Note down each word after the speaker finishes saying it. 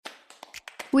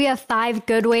We have 5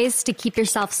 good ways to keep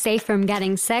yourself safe from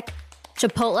getting sick.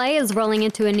 Chipotle is rolling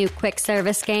into a new quick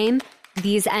service game.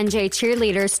 These NJ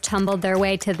cheerleaders tumbled their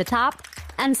way to the top.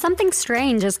 And something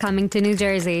strange is coming to New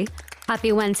Jersey.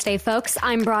 Happy Wednesday, folks.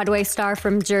 I'm Broadway star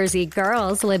from Jersey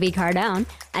Girls, Libby Cardone,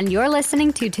 and you're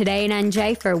listening to Today in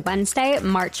NJ for Wednesday,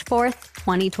 March 4th,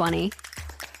 2020.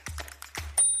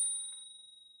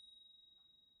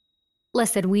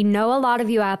 Listen, we know a lot of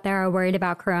you out there are worried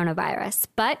about coronavirus,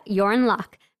 but you're in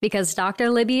luck because Dr.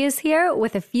 Libby is here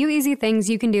with a few easy things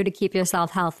you can do to keep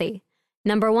yourself healthy.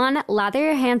 Number 1, lather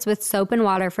your hands with soap and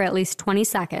water for at least 20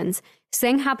 seconds.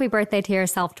 Sing happy birthday to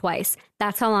yourself twice.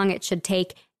 That's how long it should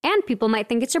take, and people might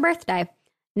think it's your birthday.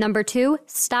 Number 2,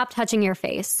 stop touching your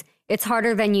face. It's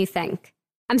harder than you think.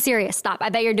 I'm serious, stop. I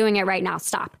bet you're doing it right now.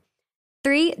 Stop.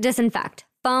 3, disinfect.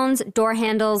 Phones, door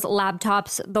handles,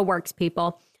 laptops, the works,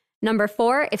 people. Number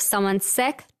 4, if someone's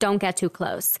sick, don't get too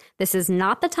close. This is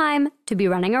not the time to be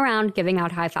running around giving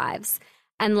out high fives.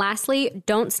 And lastly,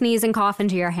 don't sneeze and cough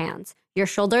into your hands. Your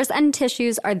shoulders and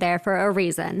tissues are there for a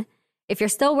reason. If you're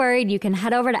still worried, you can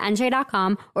head over to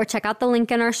NJ.com or check out the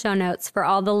link in our show notes for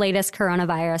all the latest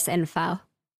coronavirus info.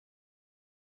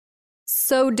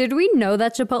 So did we know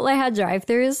that Chipotle had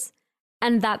drive-thrus?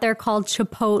 And that they're called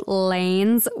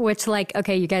Chipotlanes, which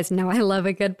okay, you guys know I love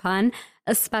a good pun,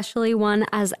 especially one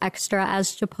as extra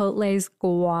as Chipotle's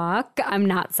guac. I'm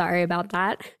not sorry about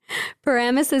that.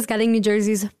 Paramus is getting New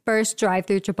Jersey's first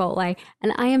drive-thru Chipotle,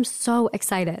 and I am so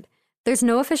excited. There's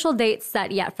no official date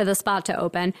set yet for the spot to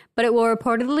open, but it will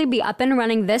reportedly be up and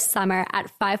running this summer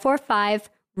at 545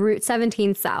 Route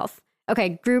 17 South.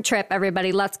 Okay, group trip,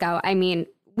 everybody, let's go. I mean,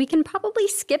 we can probably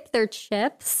skip their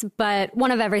chips, but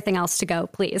one of everything else to go,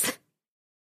 please.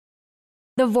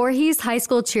 The Voorhees High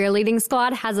School cheerleading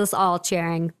squad has us all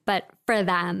cheering, but for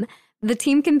them. The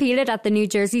team competed at the New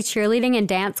Jersey Cheerleading and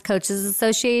Dance Coaches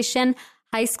Association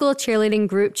High School Cheerleading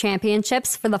Group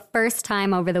Championships for the first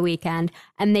time over the weekend,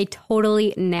 and they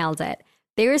totally nailed it.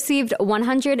 They received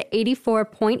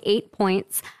 184.8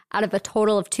 points out of a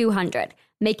total of 200,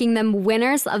 making them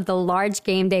winners of the large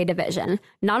game day division.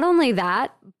 Not only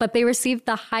that, but they received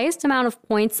the highest amount of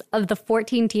points of the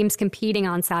 14 teams competing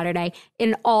on Saturday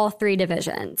in all 3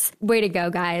 divisions. Way to go,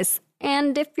 guys.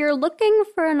 And if you're looking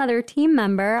for another team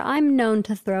member, I'm known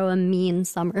to throw a mean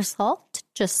somersault.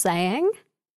 Just saying.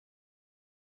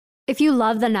 If you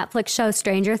love the Netflix show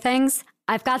Stranger Things,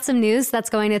 I've got some news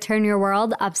that's going to turn your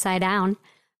world upside down.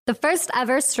 The first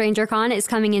ever StrangerCon is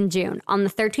coming in June, on the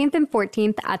 13th and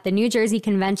 14th at the New Jersey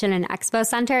Convention and Expo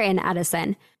Center in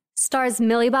Edison. Stars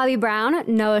Millie Bobby Brown,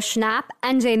 Noah Schnapp,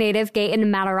 NJ native Gaten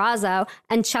Matarazzo,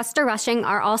 and Chester Rushing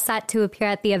are all set to appear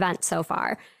at the event so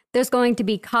far. There's going to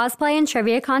be cosplay and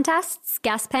trivia contests,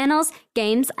 guest panels,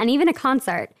 games, and even a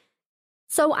concert.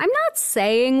 So I'm not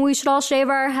saying we should all shave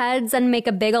our heads and make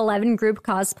a big 11-group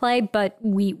cosplay, but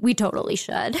we totally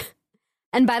should.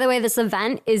 And by the way, this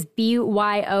event is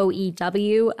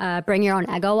BYOEW, Bring Your Own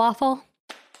Eggo Waffle.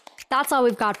 That's all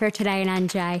we've got for today in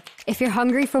NJ. If you're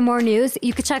hungry for more news,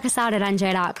 you can check us out at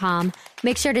NJ.com.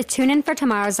 Make sure to tune in for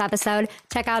tomorrow's episode,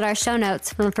 check out our show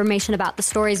notes for information about the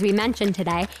stories we mentioned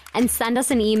today, and send us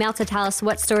an email to tell us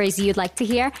what stories you'd like to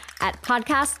hear at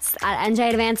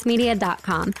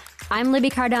podcasts@njadvancemedia.com. I'm Libby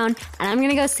Cardone, and I'm going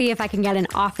to go see if I can get an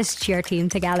office cheer team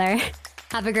together.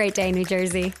 Have a great day, New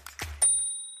Jersey.